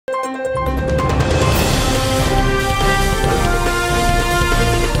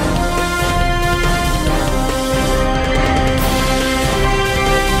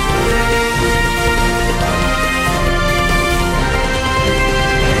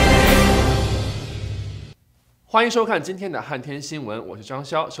欢迎收看今天的汉天新闻，我是张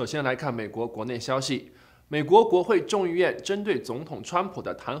潇。首先来看美国国内消息。美国国会众议院针对总统川普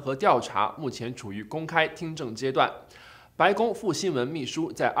的弹劾调查目前处于公开听证阶段。白宫副新闻秘书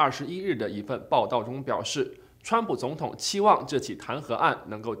在21日的一份报道中表示，川普总统期望这起弹劾案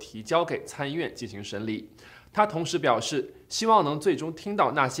能够提交给参议院进行审理。他同时表示，希望能最终听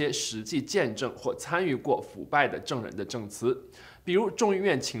到那些实际见证或参与过腐败的证人的证词，比如众议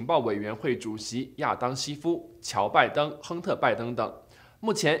院情报委员会主席亚当·西夫、乔·拜登、亨特·拜登等。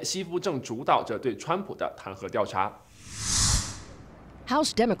目前，西夫正主导着对川普的弹劾调查。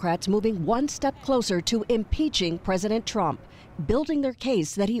House Democrats moving one step closer to impeaching President Trump, building their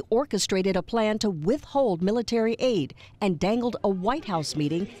case that he orchestrated a plan to withhold military aid and dangled a White House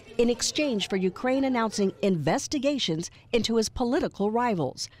meeting in exchange for Ukraine announcing investigations into his political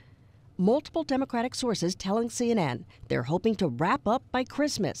rivals. Multiple Democratic sources telling CNN they're hoping to wrap up by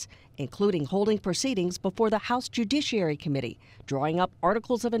Christmas, including holding proceedings before the House Judiciary Committee, drawing up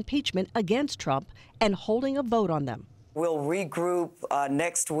articles of impeachment against Trump, and holding a vote on them. We'll regroup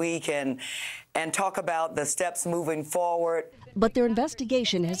next week and talk about the steps moving forward. But their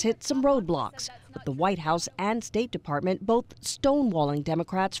investigation has hit some roadblocks, with the White House and State Department both stonewalling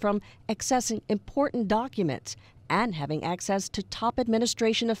Democrats from accessing important documents and having access to top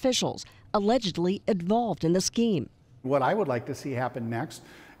administration officials allegedly involved in the scheme. What I would like to see happen next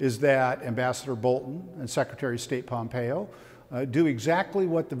is that Ambassador Bolton and Secretary of State Pompeo do exactly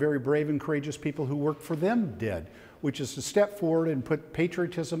what the very brave and courageous people who worked for them did, which is to step forward and put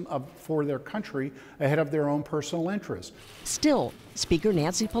patriotism for their country ahead of their own personal interests. Still, Speaker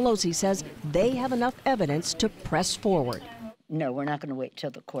Nancy Pelosi says they have enough evidence to press forward. No, we're not going to wait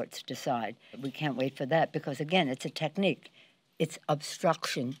till the courts decide. We can't wait for that because, again, it's a technique. It's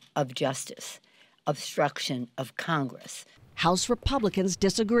obstruction of justice, obstruction of Congress. House Republicans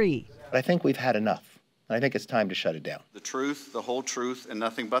disagree. I think we've had enough. I think it's time to shut it down. The truth, the whole truth, and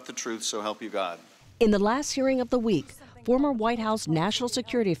nothing but the truth, so help you God. In the last hearing of the week, former White House national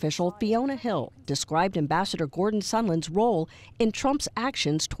security official Fiona Hill described Ambassador Gordon Sondland's role in Trump's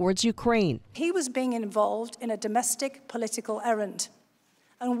actions towards Ukraine. He was being involved in a domestic political errand,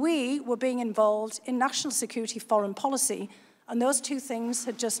 and we were being involved in national security foreign policy, and those two things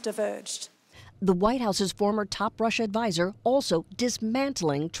had just diverged. The White House's former top Russia advisor also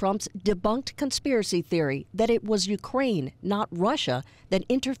dismantling Trump's debunked conspiracy theory that it was Ukraine, not Russia, that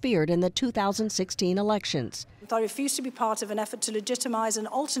interfered in the 2016 elections. I refuse to be part of an effort to legitimize an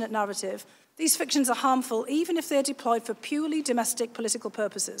alternate narrative. These fictions are harmful even if they're deployed for purely domestic political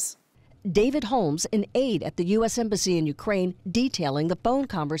purposes. David Holmes, an aide at the U.S. Embassy in Ukraine, detailing the phone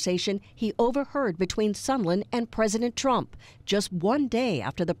conversation he overheard between Sondland and President Trump just one day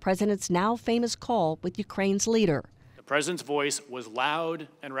after the president's now famous call with Ukraine's leader. The president's voice was loud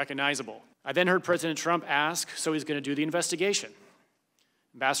and recognizable. I then heard President Trump ask, so he's going to do the investigation.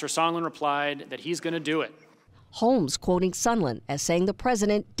 Ambassador Sondland replied that he's going to do it. Holmes quoting Sondland as saying the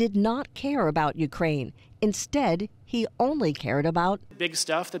president did not care about Ukraine. Instead, he only cared about big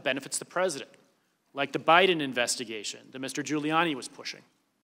stuff that benefits the president, like the Biden investigation that Mr. Giuliani was pushing.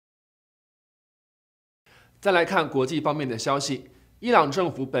 再来看国际方面的消息，伊朗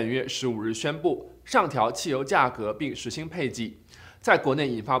政府本月15日宣布上调汽油价格并实行配给，在国内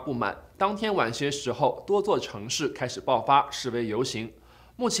引发不满。当天晚些时候，多座城市开始爆发示威游行。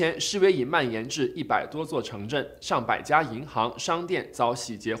目前示威已蔓延至100多座城镇，上百家银行、商店遭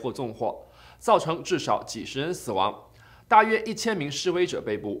洗劫或纵火，造成至少几十人死亡，大约1000名示威者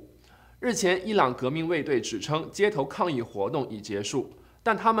被捕。日前，伊朗革命卫队指称街头抗议活动已结束，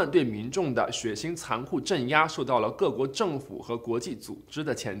但他们对民众的血腥残酷镇压受到了各国政府和国际组织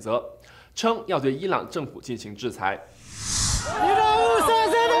的谴责，称要对伊朗政府进行制裁。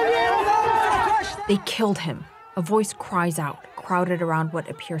They killed him. A voice cries out, crowded around what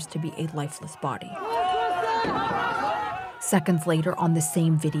appears to be a lifeless body. Seconds later, on the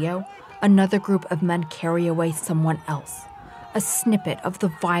same video, another group of men carry away someone else. A snippet of the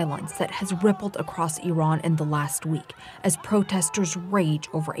violence that has rippled across Iran in the last week as protesters rage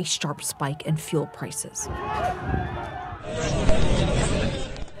over a sharp spike in fuel prices.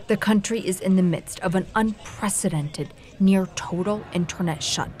 The country is in the midst of an unprecedented, near-total internet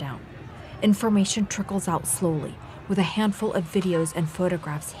shutdown. Information trickles out slowly, with a handful of videos and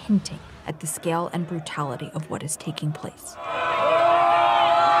photographs hinting at the scale and brutality of what is taking place.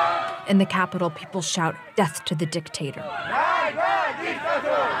 In the capital, people shout, "Death to the dictator."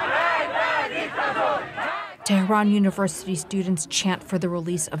 Tehran University students chant for the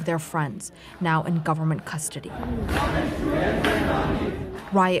release of their friends, now in government custody.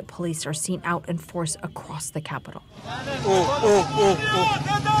 Riot police are seen out in force across the capital.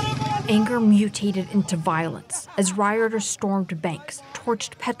 Anger mutated into violence as rioters stormed banks,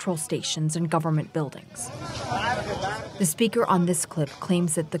 torched petrol stations and government buildings. The speaker on this clip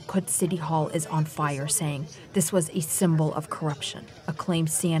claims that the Quds City Hall is on fire, saying this was a symbol of corruption, a claim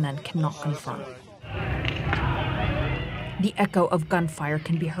CNN cannot confirm. The echo of gunfire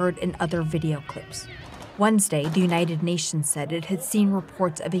can be heard in other video clips. Wednesday, the United Nations said it had seen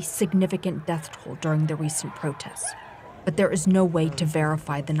reports of a significant death toll during the recent protests. But there is no way to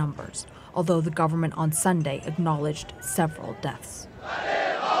verify the numbers, although the government on Sunday acknowledged several deaths.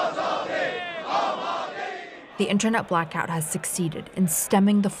 The internet blackout has succeeded in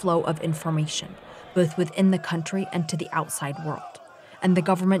stemming the flow of information, both within the country and to the outside world, and the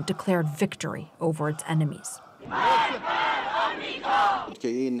government declared victory over its enemies.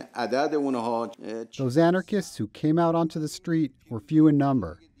 Those anarchists who came out onto the street were few in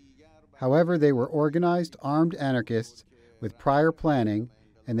number. However, they were organized, armed anarchists with prior planning,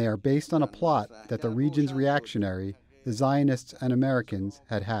 and they are based on a plot that the region's reactionary, the Zionists and Americans,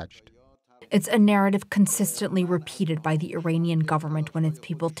 had hatched. It's a narrative consistently repeated by the Iranian government when its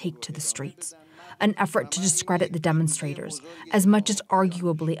people take to the streets, an effort to discredit the demonstrators, as much as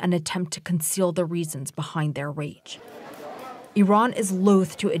arguably an attempt to conceal the reasons behind their rage. Iran is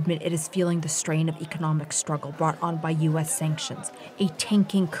loath to admit it is feeling the strain of economic struggle brought on by U.S. sanctions, a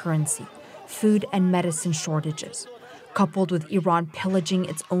tanking currency, food and medicine shortages, coupled with Iran pillaging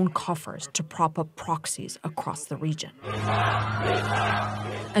its own coffers to prop up proxies across the region.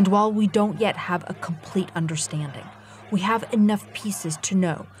 And while we don't yet have a complete understanding, we have enough pieces to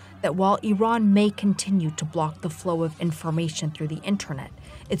know that while Iran may continue to block the flow of information through the internet,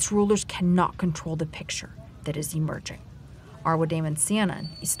 its rulers cannot control the picture that is emerging. Arwa Damon, CNN,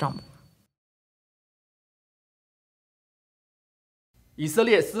 Istanbul. 以色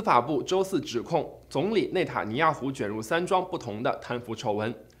列司法部周四指控总理内塔尼亚胡卷入3桩不同的贪腐丑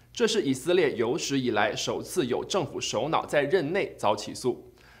闻，这是以色列有史以来首次有政府首脑在任内遭起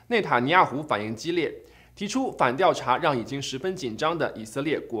诉。内塔尼亚胡反应激烈，提出反调查让已经十分紧张的以色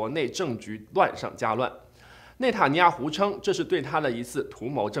列国内政局乱上加乱。内塔尼亚胡称这是对他的一次图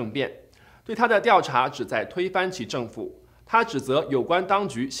谋政变，对他的调查旨在推翻其政府。他指责有关当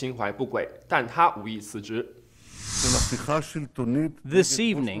局心怀不轨，但他无意辞职。 This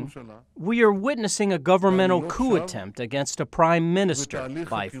evening, we are witnessing a governmental coup attempt against a prime minister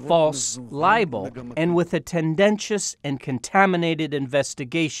by false libel and with a tendentious and contaminated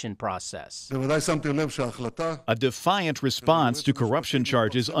investigation process. A defiant response to corruption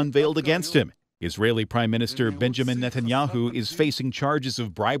charges unveiled against him. Israeli Prime Minister Benjamin Netanyahu is facing charges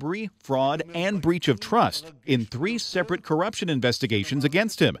of bribery, fraud, and breach of trust in 3 separate corruption investigations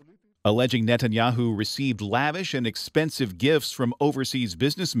against him, alleging Netanyahu received lavish and expensive gifts from overseas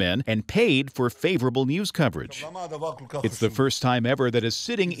businessmen and paid for favorable news coverage. It's the first time ever that a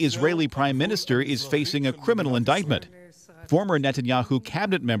sitting Israeli prime minister is facing a criminal indictment. Former Netanyahu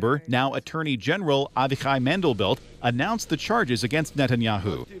cabinet member, now Attorney General Avichai Mandelblit, announced the charges against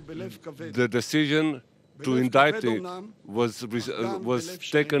Netanyahu. The decision to indict him was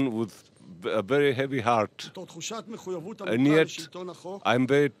taken with a very heavy heart, and yet I'm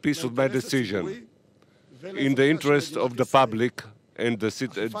very pleased with my decision in the interest of the public and the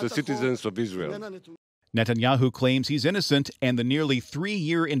citizens of Israel. Netanyahu claims he's innocent, and the nearly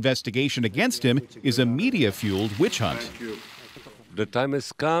 3-year investigation against him is a media-fueled witch hunt. The time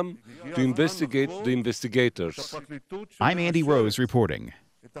has come to investigate the investigators. I'm Andy Rose reporting.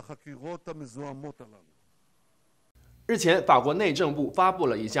 日前，法国内政部发布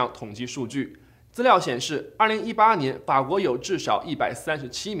了一项统计数据，资料显示，2018年法国有至少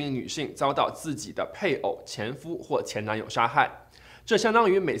137名女性遭到自己的配偶、前夫或前男友杀害。 这相当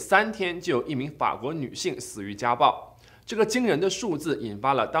于每3天就有1名法国女性死于家暴，这个惊人的数字引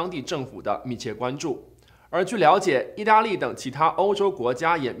发了当地政府的密切关注。而据了解，意大利等其他欧洲国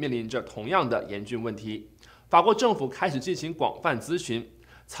家也面临着同样的严峻问题。法国政府开始进行广泛咨询，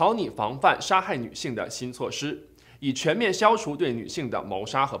草拟防范杀害女性的新措施，以全面消除对女性的谋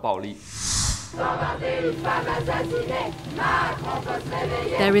杀和暴力。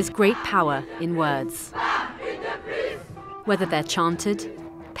 There is great power in words. Whether they're chanted,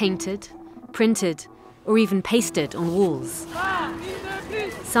 painted, printed, or even pasted on walls.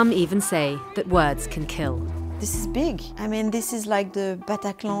 Some even say that words can kill. This is big. I mean, this is like the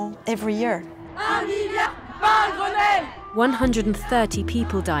Bataclan every year. 130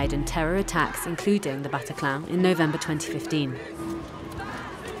 people died in terror attacks, including the Bataclan, in November 2015.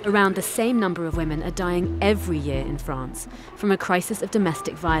 Around the same number of women are dying every year in France from a crisis of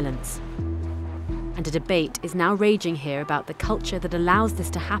domestic violence. And a debate is now raging here about the culture that allows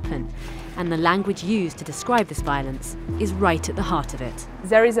this to happen, and the language used to describe this violence is right at the heart of it.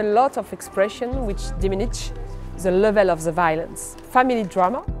 There is a lot of expression which diminish the level of the violence. Family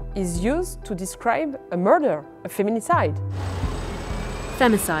drama is used to describe a murder, a feminicide.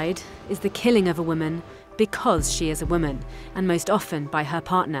 Femicide is the killing of a woman because she is a woman, and most often by her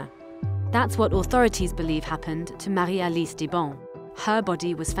partner. That's what authorities believe happened to Marie-Alice Dibon. Her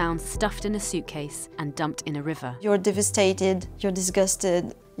body was found stuffed in a suitcase and dumped in a river. You're devastated, you're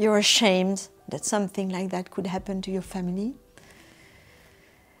disgusted, you're ashamed that something like that could happen to your family.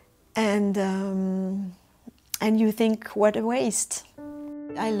 And you think, what a waste.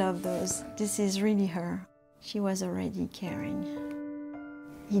 I love those. This is really her. She was already caring.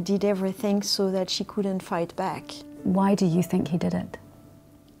 He did everything so that she couldn't fight back. Why do you think he did it?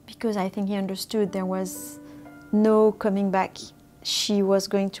 Because I think he understood there was no coming back. She was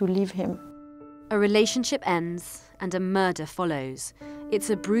going to leave him. A relationship ends and a murder follows. It's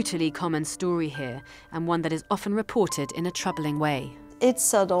a brutally common story here, and one that is often reported in a troubling way. It's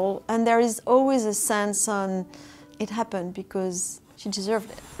subtle, and there is always a sense on it happened because she deserved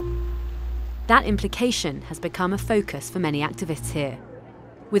it. That implication has become a focus for many activists here,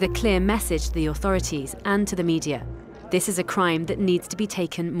 with a clear message to the authorities and to the media. This is a crime that needs to be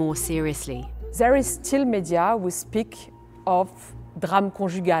taken more seriously. There is still media who speak of drame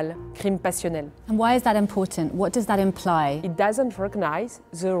conjugal, crime passionnel. And why is that important? What does that imply? It doesn't recognize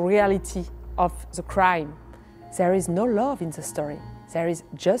the reality of the crime. There is no love in the story. There is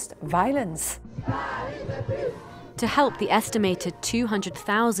just violence. To help the estimated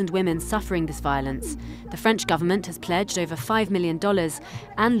 200,000 women suffering this violence, the French government has pledged over $5 million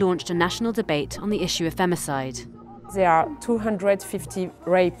and launched a national debate on the issue of femicide. There are 250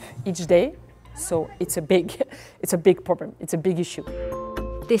 rape each day, so it's a big problem, it's a big issue.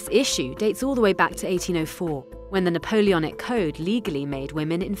 This issue dates all the way back to 1804, when the Napoleonic Code legally made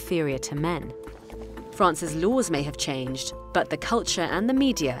women inferior to men. France's laws may have changed, but the culture and the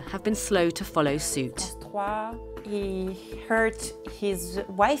media have been slow to follow suit. He hurt his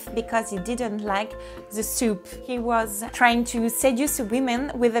wife because he didn't like the soup. He was trying to seduce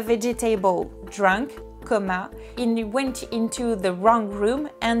women with a vegetable, drunk, coma, and he went into the wrong room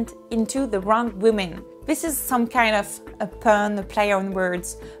and into the wrong woman. This is some kind of a pun, a play on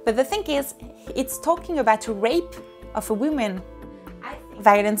words. But the thing is, it's talking about a rape of a woman.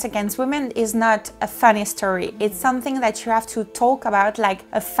 Violence against women is not a funny story. It's something that you have to talk about like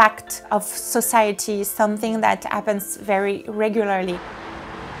a fact of society, something that happens very regularly.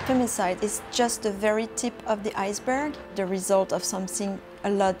 Femicide is just the very tip of the iceberg, the result of something a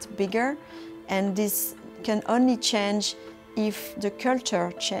lot bigger, and this can only change if the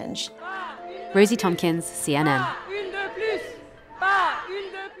culture changes. Rosie Tompkins, CNN.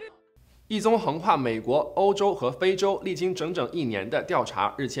 一宗横跨美国、欧洲和非洲，历经整整1年的调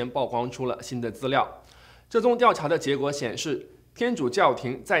查，日前曝光出了新的资料。这宗调查的结果显示，天主教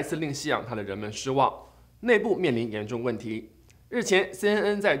廷再次令信仰它的人们失望，内部面临严重问题。日前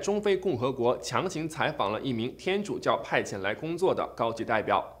 ，CNN 在中非共和国强行采访了一名天主教派遣来工作的高级代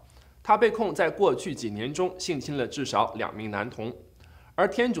表，他被控在过去几年中性侵了至少2名男童。而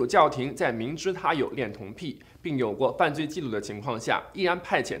天主教廷在明知他有恋童癖，并有过犯罪记录的情况下，依然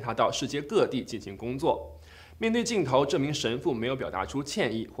派遣他到世界各地进行工作。面对镜头，这名神父没有表达出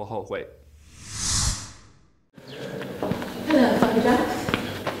歉意或后悔。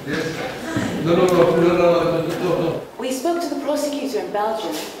We spoke to the prosecutor in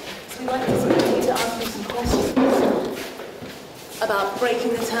Belgium. We'd like to speak to you to ask you some questions about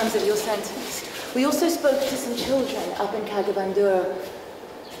breaking the terms of your sentence. We also spoke to some children up in Cagabandura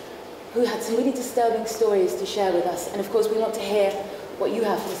who had some really disturbing stories to share with us. And of course, we want to hear what you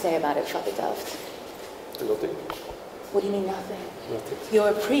have to say about it, Father Delft. Nothing. What do you mean, nothing? Nothing. You're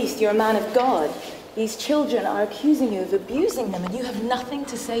a priest, you're a man of God. These children are accusing you of abusing them, and you have nothing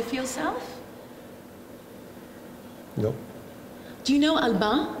to say for yourself? No. Do you know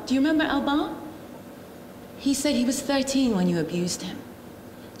Alban? Do you remember Alban? He said he was 13 when you abused him.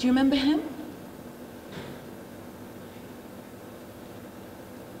 Do you remember him?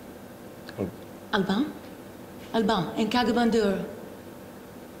 Alban? Alban, in Cagabandura.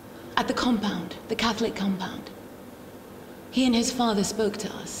 At the compound, the Catholic compound. He and his father spoke to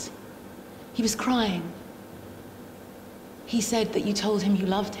us. He was crying. He said that you told him you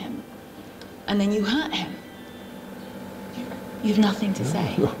loved him, and then you hurt him. You have nothing to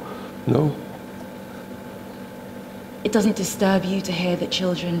say. No. It doesn't disturb you to hear that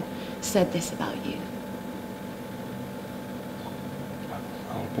children said this about you?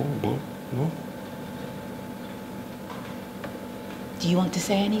 No. Do you want to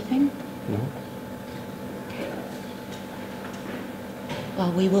say anything? No.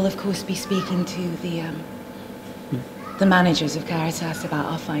 Well, we will, of course, be speaking to the managers of Caritas about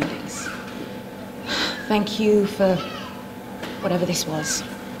our findings. Thank you for whatever this was.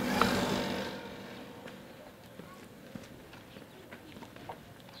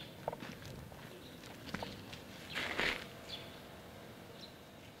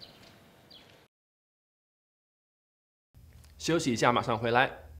休息一下，马上回来。